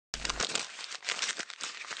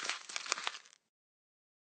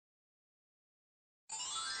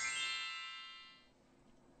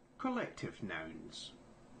Collective nouns.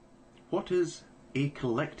 What is a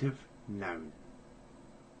collective noun?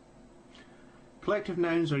 Collective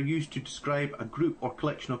nouns are used to describe a group or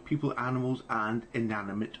collection of people, animals and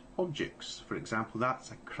inanimate objects. For example,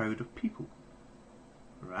 that's a crowd of people.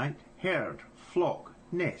 Right? Herd, flock,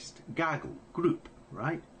 nest, gaggle, group.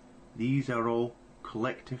 Right? These are all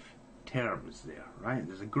collective terms there. Right?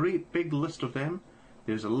 There's a great big list of them.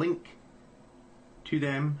 There's a link to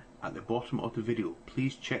them at the bottom of the video.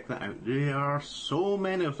 Please check that out. There are so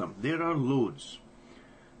many of them. There are loads.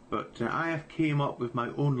 But I have came up with my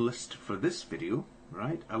own list for this video,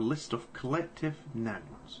 right? A list of collective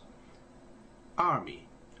nouns. Army,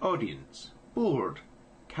 audience, board,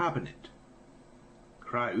 cabinet,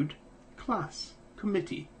 crowd, class,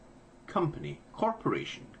 committee, company,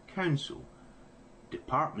 corporation, council,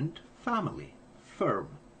 department, family, firm,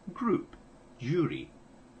 group, jury,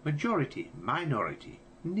 majority, minority,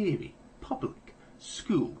 navy, public,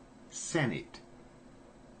 school, senate.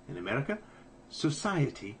 In America,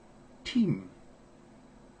 society, team.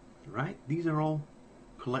 Right? These are all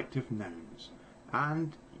collective nouns.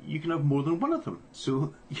 And you can have more than one of them.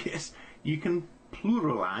 So, yes, you can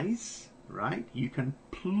pluralize, right? You can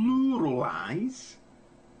pluralize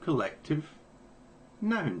collective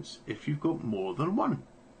nouns if you've got more than one.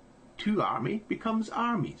 Two army becomes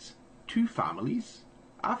armies. Two families,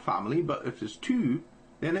 a family, but if there's two,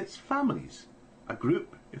 then it's families. A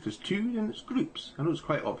group, if there's two, then it's groups. I know it's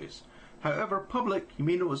quite obvious. However, public, you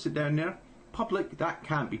may notice it down there, public, that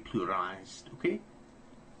can't be pluralized, okay?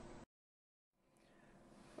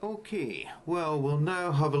 Okay, well, we'll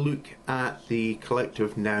now have a look at the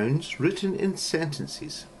collective nouns written in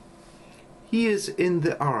sentences. He is in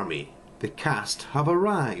the army. The cast have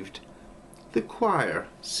arrived. The choir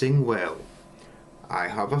sing well. I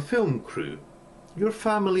have a film crew. Your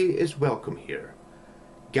family is welcome here.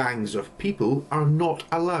 Gangs of people are not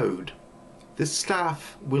allowed. The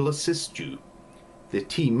staff will assist you. The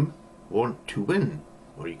team want to win.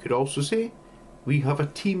 Or you could also say, we have a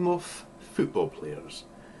team of football players.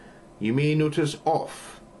 You may notice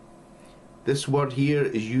off. This word here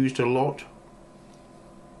is used a lot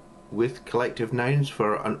with collective nouns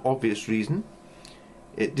for an obvious reason.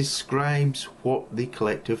 It describes what the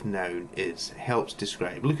collective noun is. It helps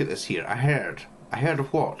describe. Look at this here. A herd. A herd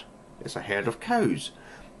of what? It's a herd of cows.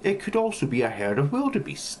 It could also be a herd of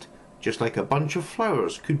wildebeest. Just like a bunch of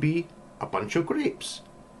flowers could be a bunch of grapes.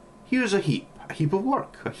 Here's a heap of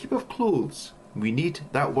work, a heap of clothes. We need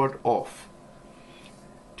that word off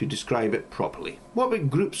to describe it properly. What about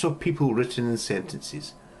groups of people written in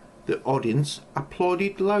sentences? The audience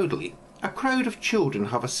applauded loudly. A crowd of children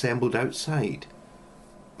have assembled outside.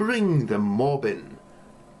 Bring the mob in.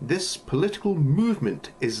 This political movement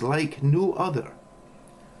is like no other.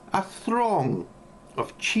 A throng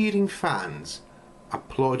of cheering fans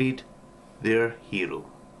applauded their hero.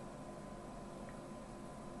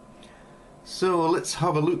 So let's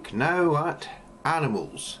have a look now at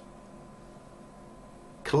animals.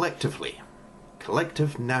 Collectively,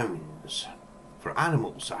 collective nouns. For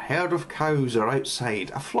animals, a herd of cows are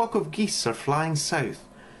outside. A flock of geese are flying south.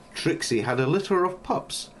 Trixie had a litter of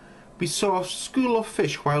pups. We saw a school of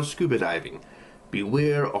fish while scuba diving.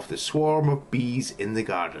 Beware of the swarm of bees in the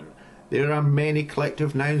garden. There are many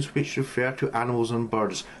collective nouns which refer to animals and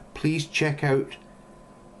birds. Please check out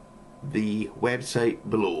the website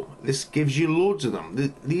below. This gives you loads of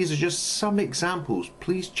them. These are just some examples.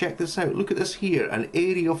 Please check this out. Look at this here. An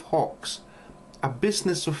aerie of hawks. A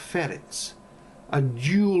business of ferrets. A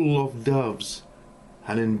dule of doves.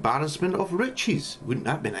 An embarrassment of riches. Wouldn't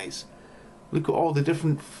that be nice? Look at all the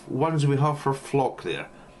different ones we have for flock there.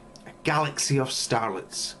 A galaxy of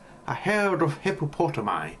starlets. A herd of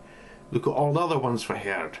hippopotami. Look at all the other ones for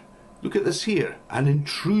herd. Look at this here. An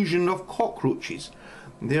intrusion of cockroaches.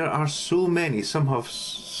 There are so many. Some have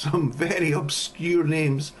some very obscure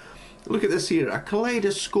names. Look at this here. A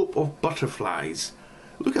kaleidoscope of butterflies.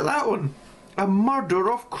 Look at that one. A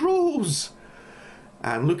murder of crows.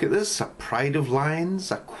 And look at this. A pride of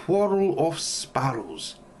lions. A quarrel of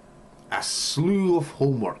sparrows. A slew of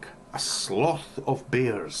homework. A sloth of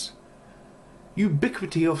bears.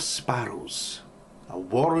 Ubiquity of sparrows. A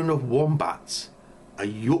warren of wombats. A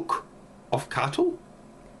yoke of cattle.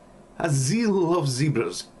 A zeal of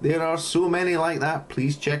zebras. There are so many like that.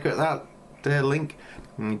 Please check out that link.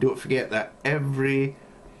 And don't forget that every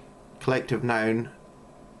collective noun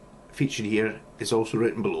featured here is also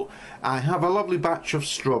written below. I have a lovely batch of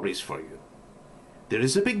strawberries for you. There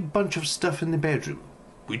is a big bunch of stuff in the bedroom.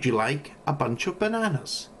 Would you like a bunch of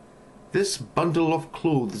bananas? This bundle of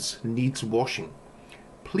clothes needs washing.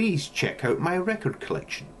 Please check out my record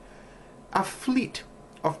collection. A fleet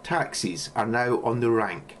of taxis are now on the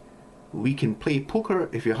rank. We can play poker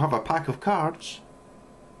if you have a pack of cards.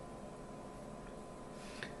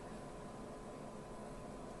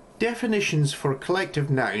 Definitions for collective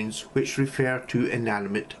nouns which refer to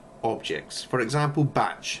inanimate objects. For example,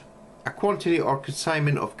 batch. A quantity or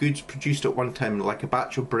consignment of goods produced at one time, like a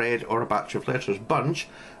batch of bread or a batch of letters. Bunch,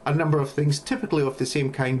 a number of things typically of the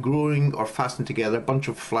same kind growing or fastened together. A bunch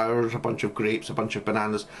of flowers, a bunch of grapes, a bunch of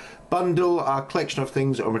bananas. Bundle, a collection of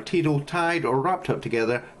things or material tied or wrapped up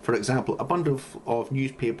together. For example, a bundle of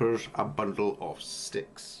newspapers, a bundle of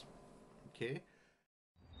sticks. Okay.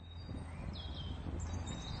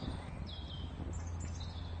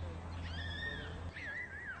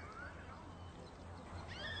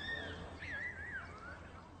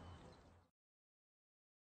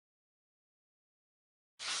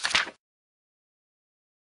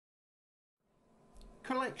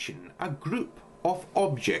 Collection, a group of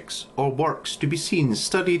objects or works to be seen,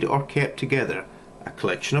 studied or kept together. A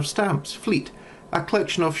collection of stamps. Fleet, a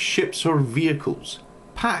collection of ships or vehicles.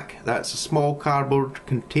 Pack, that's a small cardboard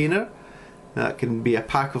container. That can be a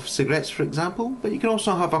pack of cigarettes, for example, but you can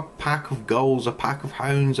also have a pack of gulls, a pack of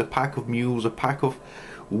hounds, a pack of mules, a pack of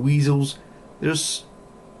weasels. There's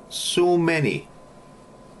so many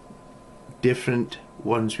different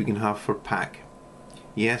ones we can have for pack.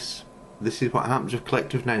 Yes, this is what happens with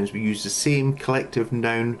collective nouns. We use the same collective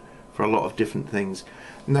noun for a lot of different things.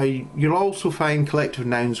 Now, you'll also find collective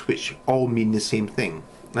nouns which all mean the same thing.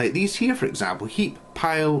 Like these here, for example: heap,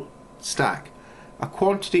 pile, stack. A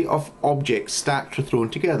quantity of objects stacked or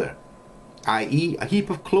thrown together. I.e., a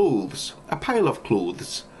heap of clothes, a pile of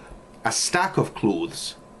clothes, a stack of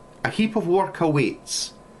clothes. A heap of work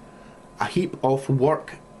awaits. A heap of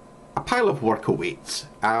work, a pile of work awaits,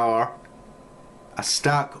 or a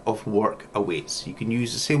stack of work awaits. You can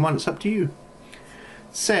use the same one, it's up to you.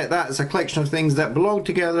 Set, that is a collection of things that belong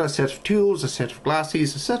together. A set of tools, a set of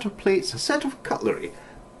glasses, a set of plates, a set of cutlery.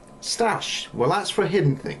 Stash, well, that's for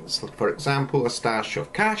hidden things. For example, a stash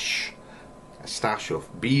of cash, a stash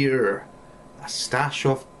of beer, a stash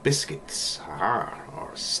of biscuits,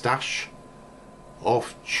 or a stash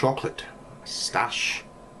of chocolate, a stash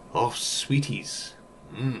of sweeties.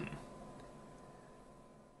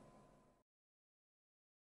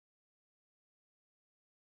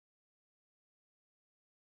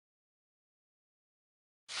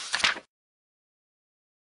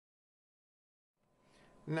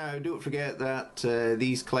 Now, don't forget that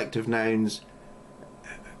these collective nouns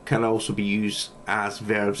can also be used as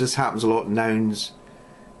verbs. This happens a lot in nouns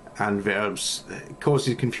and verbs. It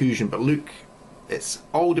causes confusion, but look, it's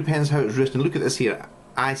all depends how it's written. Look at this here.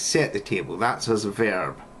 I set the table. That's as a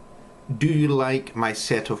verb. Do you like my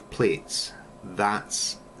set of plates?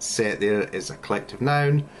 That's set there is a collective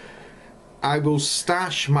noun. I will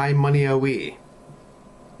stash my money away.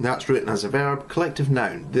 That's written as a verb, collective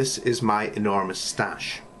noun. This is my enormous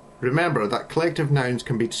stash. Remember that collective nouns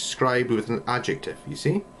can be described with an adjective, you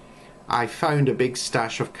see? I found a big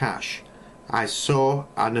stash of cash. I saw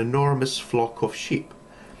an enormous flock of sheep.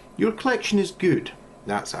 Your collection is good.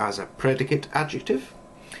 That's as a predicate adjective.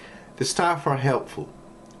 The staff are helpful.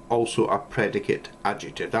 Also a predicate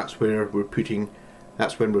adjective. That's when we're putting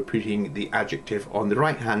the adjective on the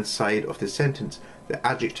right hand side of the sentence. The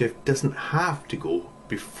adjective doesn't have to go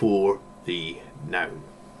before the noun.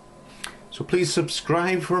 So please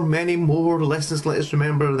subscribe for many more lessons. Let us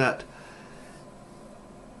remember that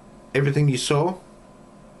everything you saw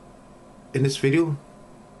in this video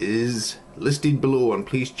is listed below, and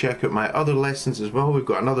please check out my other lessons as well. We've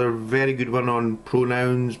got another very good one on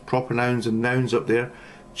pronouns, proper nouns and nouns up there.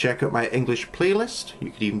 Check out my English playlist.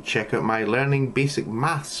 You could even check out my learning basic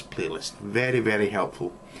maths playlist. Very, very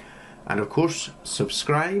helpful. And of course,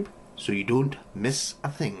 subscribe so you don't miss a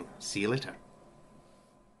thing. See you later.